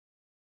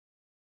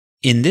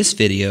In this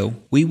video,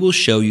 we will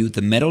show you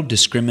the metal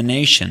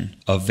discrimination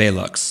of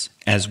Velox,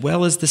 as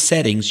well as the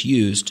settings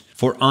used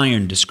for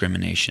iron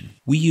discrimination.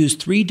 We use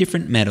 3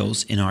 different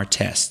metals in our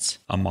tests: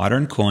 a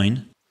modern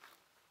coin,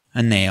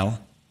 a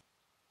nail,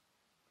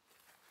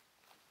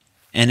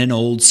 and an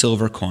old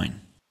silver coin.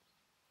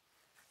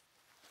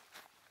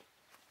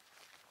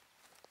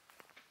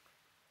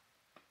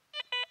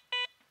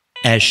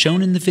 As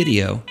shown in the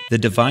video, the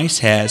device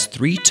has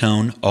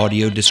 3-tone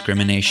audio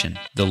discrimination.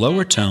 The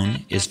lower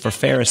tone is for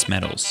ferrous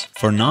metals.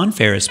 For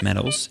non-ferrous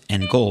metals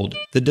and gold,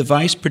 the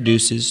device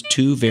produces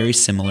 2 very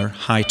similar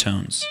high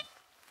tones.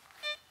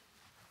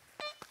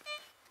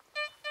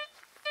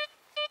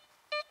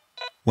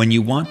 When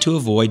you want to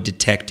avoid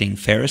detecting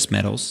ferrous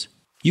metals,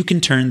 you can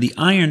turn the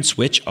iron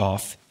switch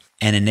off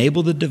and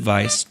enable the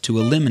device to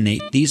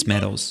eliminate these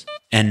metals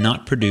and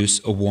not produce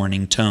a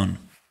warning tone.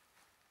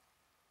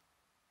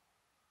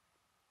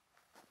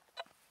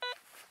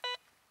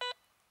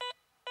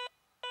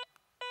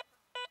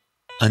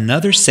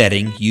 Another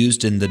setting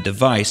used in the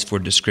device for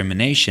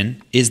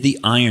discrimination is the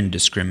iron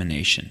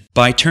discrimination.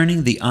 By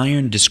turning the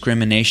iron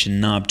discrimination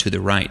knob to the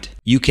right,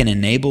 you can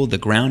enable the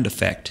ground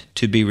effect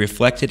to be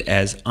reflected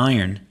as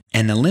iron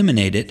and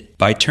eliminate it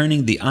by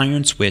turning the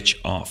iron switch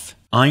off.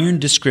 Iron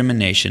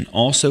discrimination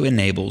also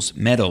enables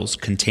metals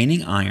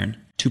containing iron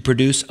to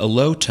produce a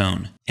low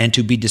tone and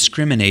to be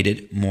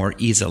discriminated more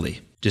easily.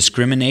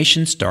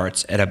 Discrimination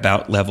starts at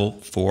about level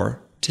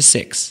 4 to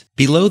 6.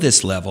 Below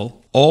this level,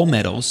 all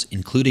metals,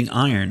 including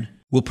iron,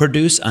 will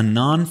produce a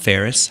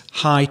non-ferrous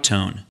high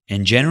tone,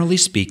 and generally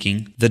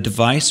speaking, the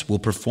device will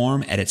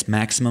perform at its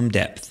maximum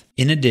depth.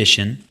 In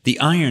addition, the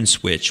iron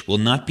switch will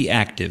not be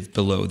active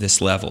below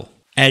this level.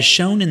 As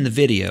shown in the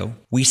video,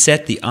 we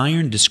set the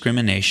iron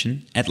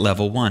discrimination at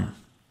level 1.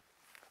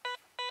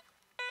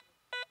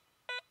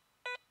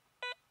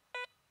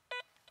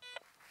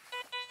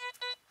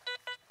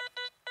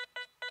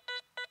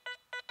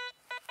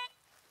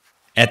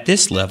 At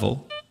this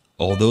level,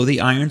 although the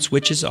iron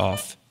switch is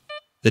off,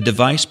 the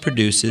device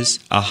produces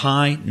a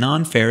high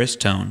non-ferrous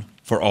tone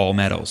for all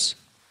metals.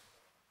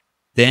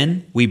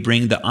 Then we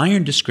bring the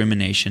iron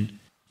discrimination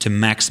to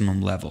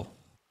maximum level.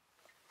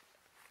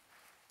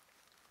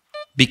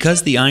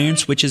 Because the iron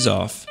switch is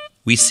off,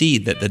 we see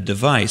that the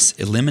device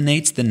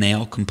eliminates the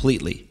nail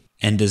completely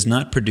and does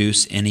not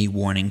produce any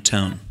warning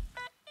tone.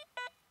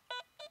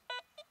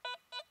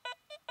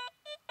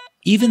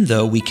 Even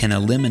though we can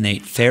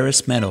eliminate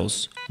ferrous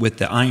metals with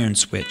the iron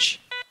switch,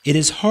 it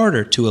is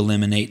harder to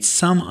eliminate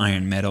some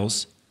iron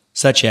metals,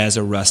 such as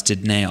a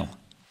rusted nail.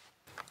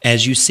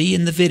 As you see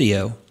in the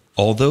video,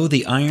 although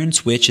the iron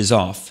switch is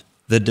off,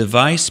 the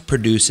device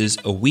produces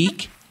a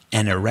weak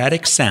and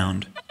erratic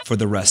sound for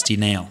the rusty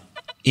nail.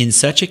 In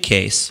such a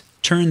case,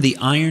 turn the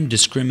iron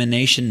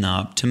discrimination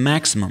knob to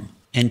maximum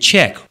and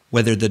check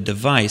whether the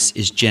device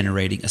is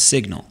generating a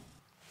signal.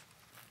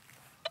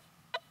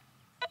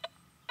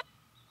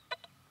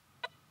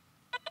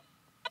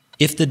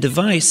 If the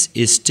device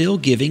is still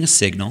giving a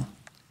signal,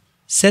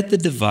 set the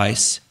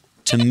device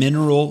to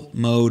mineral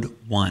mode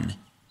 1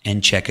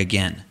 and check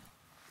again.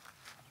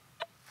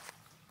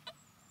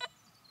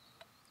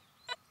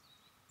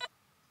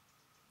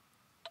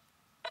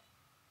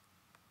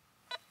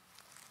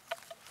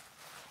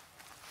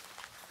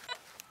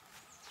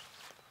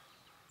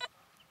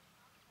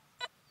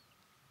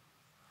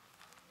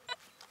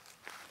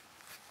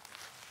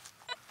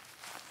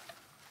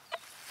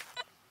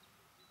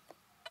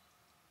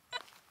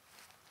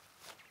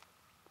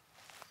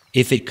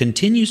 If it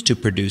continues to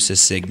produce a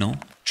signal,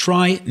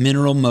 try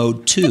mineral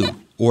mode 2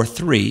 or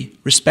 3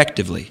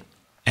 respectively.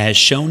 As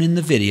shown in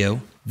the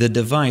video, the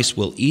device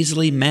will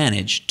easily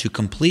manage to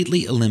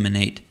completely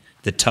eliminate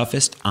the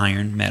toughest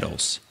iron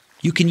metals.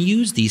 You can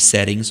use these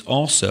settings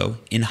also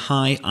in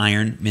high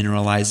iron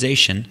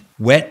mineralization,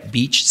 wet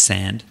beach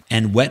sand,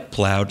 and wet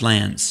plowed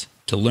lands.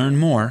 To learn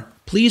more,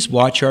 please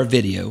watch our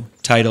video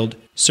titled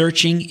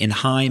Searching in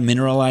High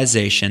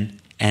Mineralization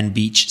and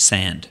Beach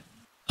Sand.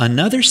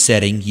 Another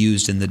setting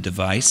used in the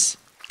device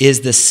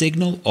is the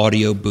Signal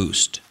Audio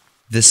Boost.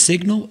 The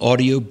Signal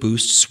Audio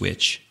Boost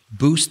switch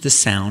boosts the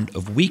sound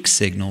of weak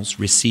signals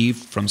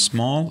received from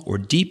small or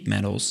deep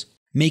metals,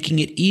 making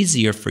it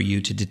easier for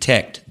you to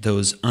detect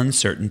those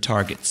uncertain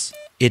targets.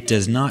 It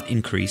does not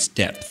increase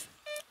depth.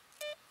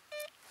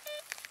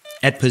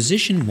 At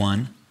position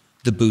 1,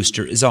 the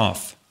booster is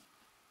off.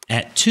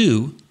 At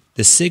 2,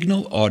 the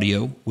signal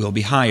audio will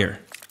be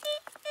higher.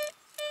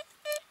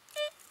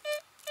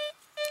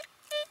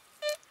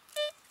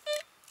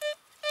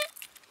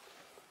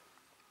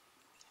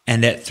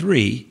 And at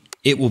 3,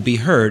 it will be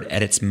heard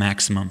at its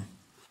maximum.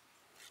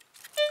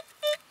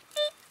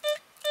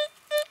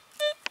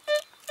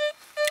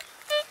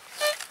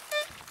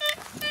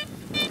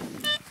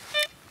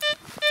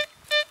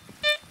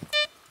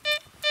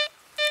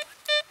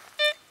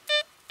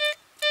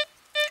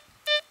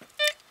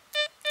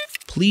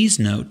 Please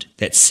note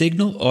that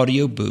Signal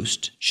Audio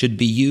Boost should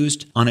be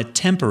used on a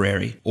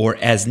temporary or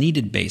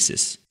as-needed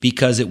basis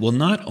because it will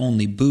not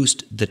only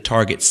boost the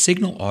target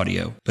signal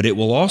audio, but it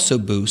will also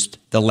boost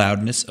the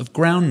loudness of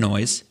ground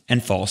noise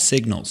and false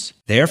signals.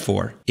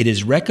 Therefore, it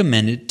is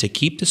recommended to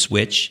keep the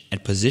switch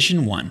at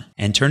position 1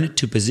 and turn it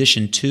to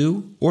position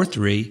 2 or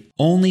 3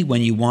 only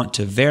when you want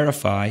to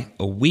verify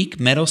a weak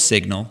metal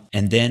signal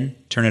and then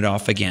turn it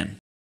off again.